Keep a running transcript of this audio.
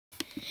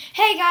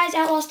Hey guys,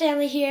 Outlaw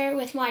Stanley here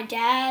with my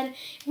dad.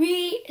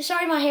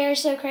 Sorry my hair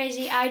is so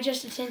crazy, I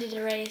just attended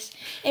a race.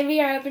 And we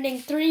are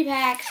opening 3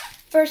 packs.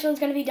 First one's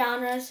going to be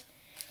Donruss.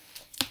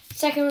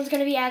 Second one's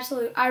going to be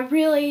Absolute. I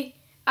really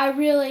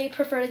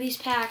prefer these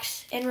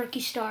packs and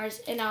Rookie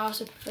Stars, and I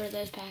also prefer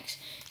those packs.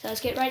 So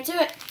let's get right to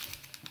it.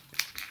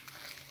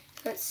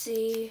 Let's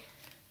see.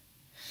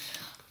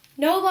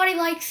 Nobody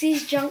likes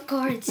these junk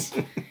cards.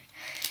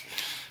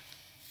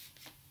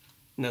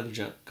 Another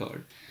junk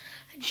card.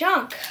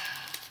 Junk.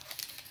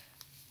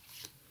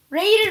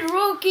 Rated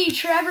rookie,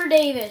 Trevor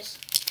Davis.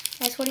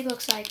 That's what he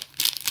looks like.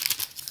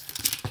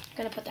 I'm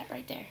gonna put that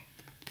right there.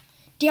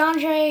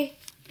 DeAndre.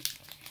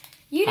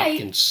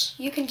 Hopkins.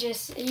 You can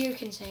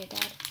say it,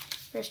 Dad.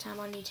 First time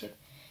on YouTube.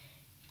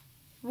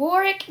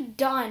 Warwick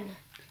Dunn.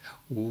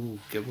 Ooh,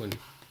 good one.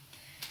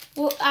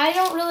 Well, I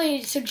don't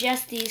really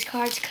suggest these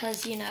cards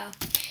because, you know,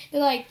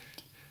 they're like...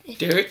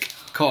 Derek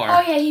Carr.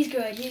 Oh, yeah, he's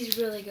good. He's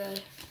really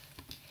good.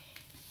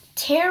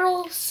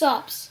 Terrell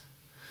Supps.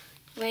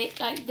 Wait,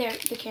 there,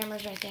 the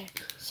camera's right there.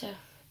 So,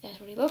 that's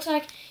what he looks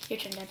like. Your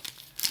turn, Dad.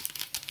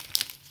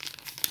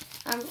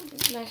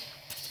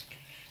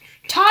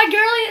 Todd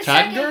Gurley the second.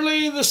 Todd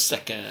Gurley the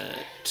second.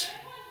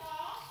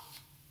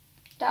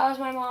 That was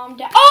my mom.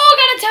 Oh,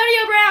 got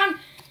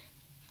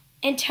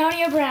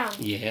Antonio Brown.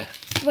 Yeah.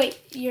 Wait,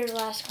 your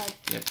last card.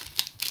 Yep.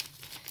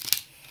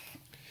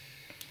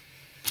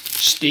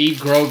 Steve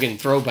Grogan,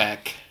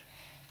 throwback.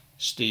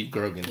 Steve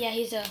Grogan. Yeah,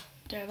 he's a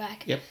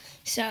throwback. Yep.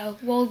 So,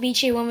 we'll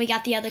meet you when we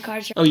got the other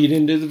cards. Oh, you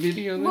didn't do the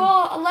video then?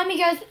 Well, let me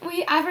go.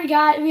 I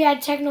forgot we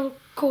had technical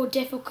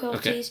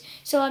difficulties. Okay.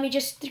 So, let me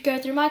just go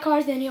through my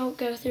cards, then you'll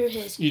go through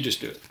his. You just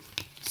do it.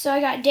 So,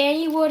 I got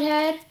Danny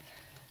Woodhead,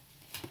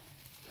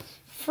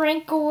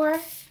 Frank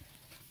Gore,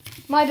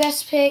 my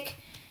best pick,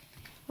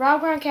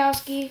 Rob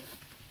Gronkowski,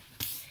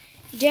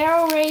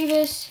 Darrell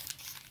Revis,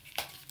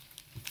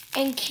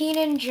 and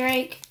Keenan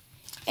Drake.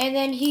 And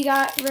then he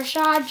got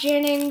Rashad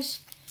Jennings,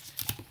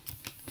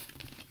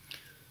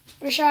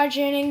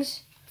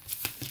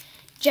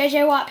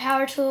 J.J. Watt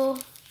Power Tool,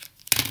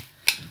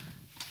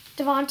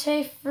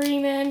 Devontae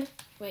Freeman.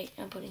 Wait,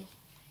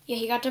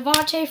 he got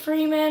Devontae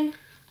Freeman,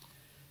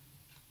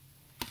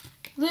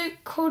 Luke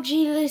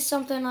Kojili,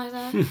 something like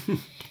that,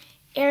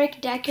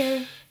 Eric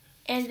Decker,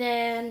 and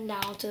then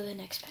now I'll do the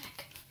next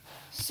pack.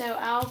 So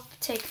I'll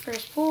take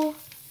first pull.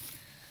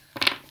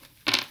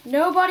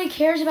 Nobody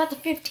cares about the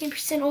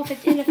 15% off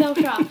at the NFL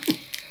shop.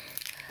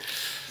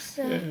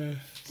 So, is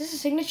this a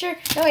signature?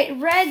 No, wait.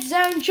 Red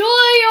Zone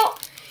Julio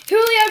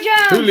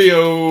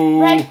Jones.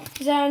 Red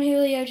Zone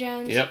Julio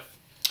Jones. Yep.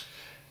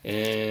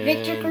 And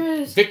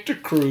Victor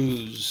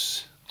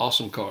Cruz.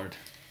 Awesome card.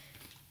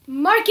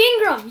 Mark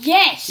Ingram.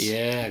 Yes.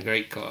 Yeah,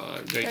 great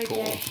card. Great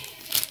pull. Okay.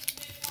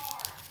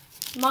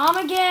 Mom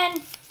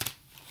again.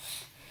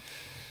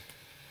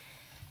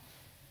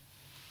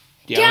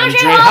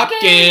 DeAndre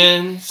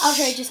Hopkins. I'll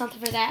trade you something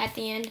for that at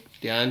the end.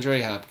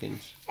 DeAndre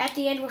Hopkins. At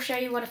the end, we'll show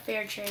you what a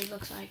fair trade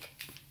looks like.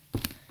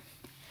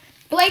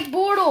 Blake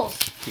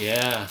Bortles.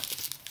 Yeah.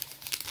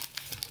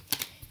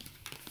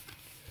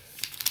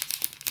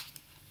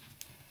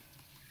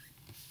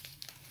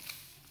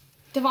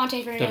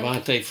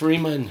 Devontae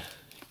Freeman.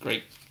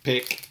 Great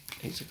pick.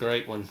 He's a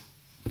great one.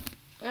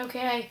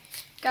 Okay.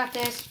 Got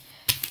this.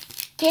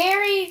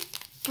 Gary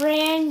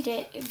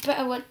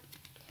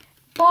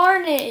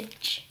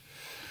Barnage.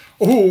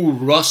 Oh,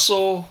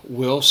 Russell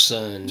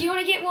Wilson. Do you want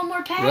to get one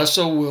more pack?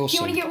 Russell Wilson. Do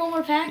you want to get one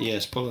more pack?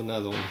 Yes, pull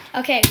another one.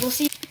 Okay, we'll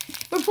see.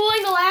 We're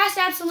pulling the last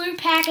absolute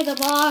pack of the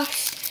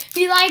box.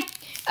 We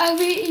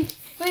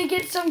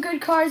get some good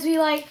cards. We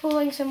like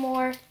pulling some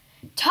more.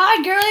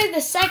 Todd Gurley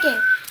the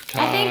second.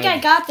 I think I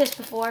got this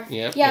before.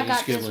 Yep, yeah, I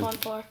got this one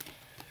before.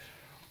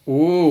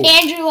 Ooh.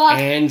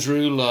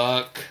 Andrew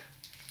Luck.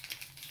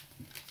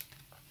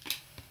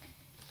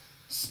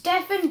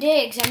 Stefan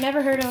Diggs. I've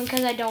never heard of him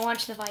because I don't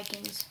watch the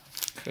Vikings.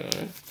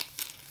 Okay.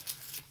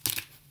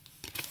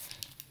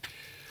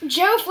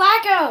 Joe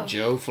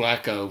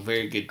Flacco.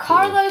 Very good.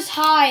 Carlos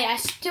Hyde. I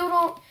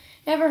still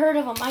never heard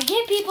of him. I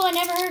get people I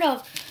never heard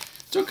of.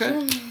 It's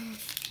okay.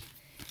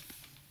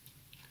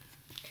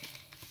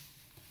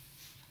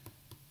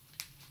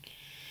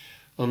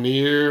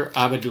 Amir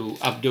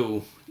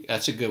Abdul.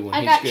 That's a good one.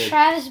 I got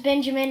Travis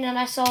Benjamin, and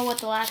I saw what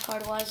the last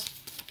card was.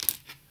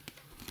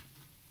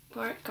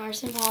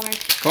 Carson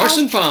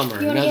Palmer.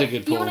 Another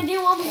good pull. You want to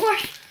do one more?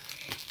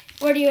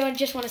 Or do you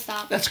just want to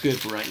stop? That's good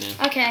for right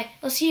now. Okay.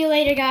 We'll see you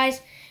later,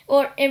 guys.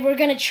 And we're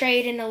going to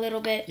trade in a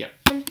little bit. Yep.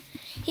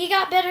 He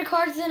got better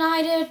cards than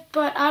I did,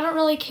 but I don't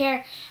really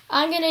care.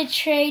 I'm going to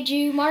trade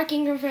you Mark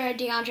Ingram for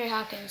DeAndre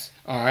Hopkins.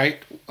 All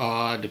right.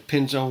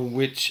 Depends on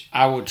which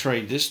I would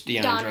trade this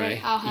DeAndre.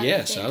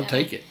 I'll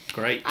take it.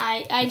 Great.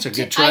 That's a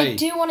good trade. I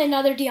do want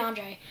another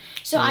DeAndre.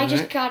 So I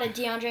just got a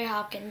DeAndre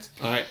Hopkins.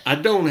 All right. I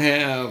don't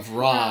have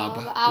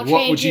Rob. I'll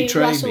what would you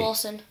trade Russell me?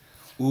 Wilson.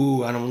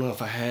 Ooh, I don't know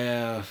if I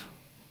have.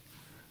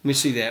 Let me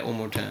see that one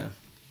more time.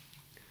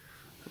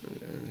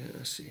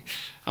 Let's see.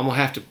 I'm gonna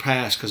have to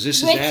pass because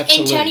this is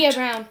absolute. With Antonio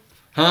Brown.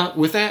 Huh?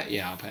 With that?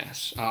 Yeah, I'll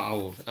pass.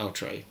 I'll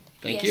trade.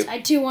 Thank you. I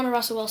do want a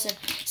Russell Wilson.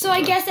 So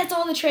I guess that's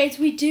all the trades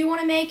we do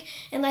want to make,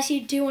 unless you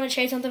do want to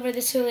trade something for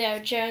this Julio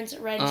Jones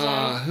red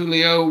zone.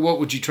 Julio, what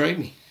would you trade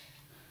me?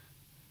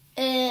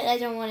 I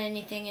don't want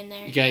anything in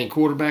there. You got any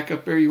quarterback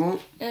up there you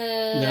want?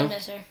 No,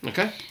 sir.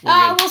 Okay.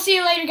 We'll see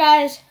you later,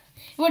 guys.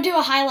 We'll do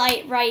a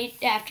highlight right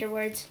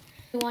afterwards.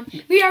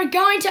 We are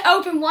going to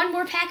open one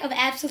more pack of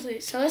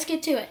Absolute, so let's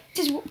get to it.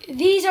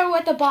 These are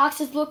what the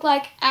boxes look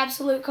like,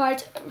 Absolute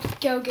cards.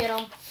 Go get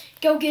them.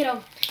 Go get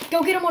them.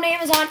 Go get them on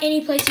Amazon,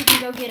 any place you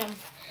can go get them.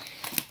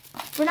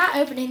 We're not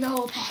opening the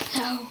whole pack,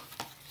 though.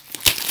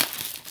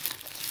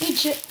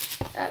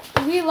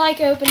 We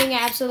like opening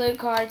Absolute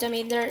cards. I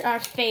mean, they're our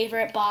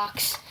favorite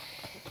box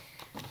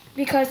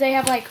because they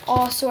have like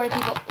all sort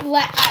of people.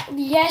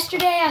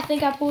 Yesterday, I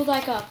think I pulled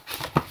like a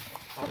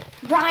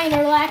Brian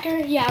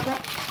Urlacher. Yeah,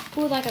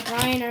 pulled like a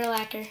Brian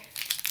Urlacher,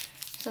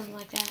 something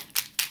like that.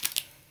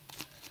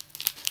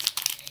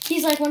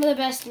 He's like one of the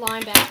best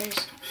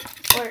linebackers,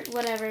 or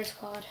whatever it's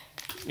called.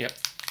 Yep.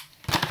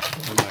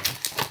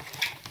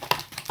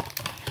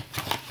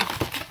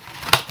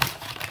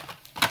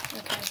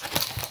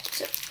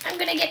 I'm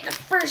going to get the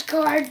first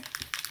card.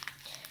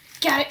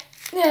 Got it.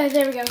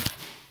 There we go.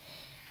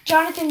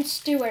 Jonathan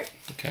Stewart.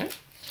 Okay.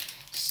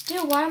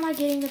 Still, why am I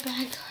getting the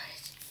bad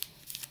cards?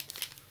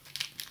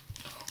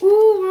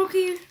 Ooh,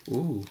 rookie.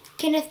 Ooh.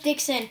 Kenneth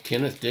Dixon.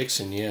 Kenneth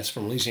Dixon, yes,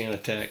 from Louisiana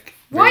Tech.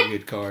 Very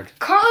good card.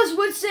 Carlos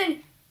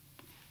Woodson.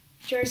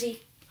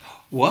 Jersey.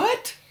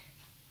 What?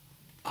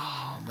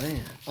 Oh,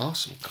 man.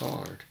 Awesome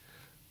card.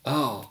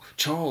 Oh,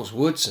 Charles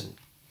Woodson.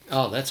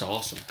 Oh, that's an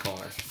awesome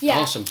card. Yeah,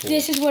 awesome pull.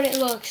 This is what it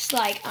looks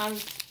like.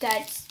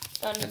 That's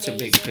amazing. That's a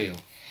big peel.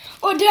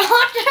 Oh, DeAndre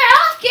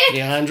Hopkins.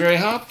 DeAndre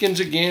Hopkins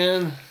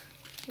again.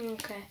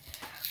 Okay.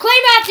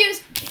 Clay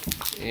Matthews.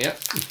 Yep.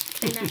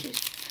 Clay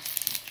Matthews.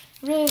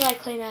 Really like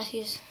Clay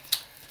Matthews.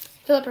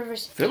 Phillip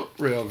Rivers. Phillip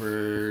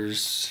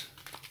Rivers.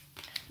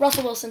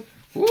 Russell Wilson.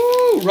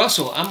 Woo,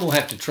 Russell. I'm going to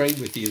have to trade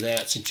with you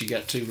that since you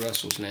got 2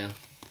 Russells now.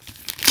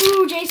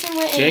 Ooh, Jason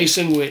Witten.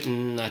 Jason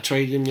Witten. I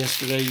traded him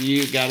yesterday.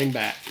 You got him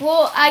back.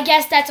 Well, I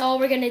guess that's all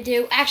we're going to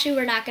do. Actually,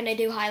 we're not going to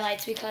do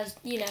highlights because,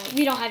 we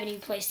don't have any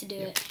place to do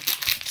it.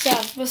 So,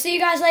 we'll see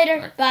you guys later.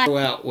 Right. Bye. Go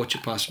out. What's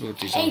your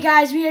possibilities? Hey,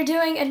 guys, we are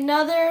doing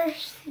another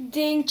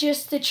thing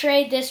just to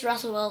trade this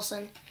Russell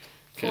Wilson.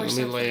 Okay, let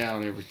me lay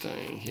out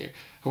everything here.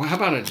 Well, how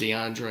about a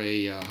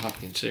DeAndre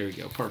Hopkins? There we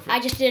go. Perfect.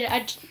 I just did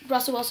a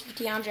Russell Wilson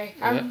for DeAndre.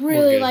 I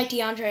really like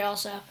DeAndre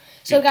also.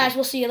 So, guys,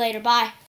 we'll see you later. Bye.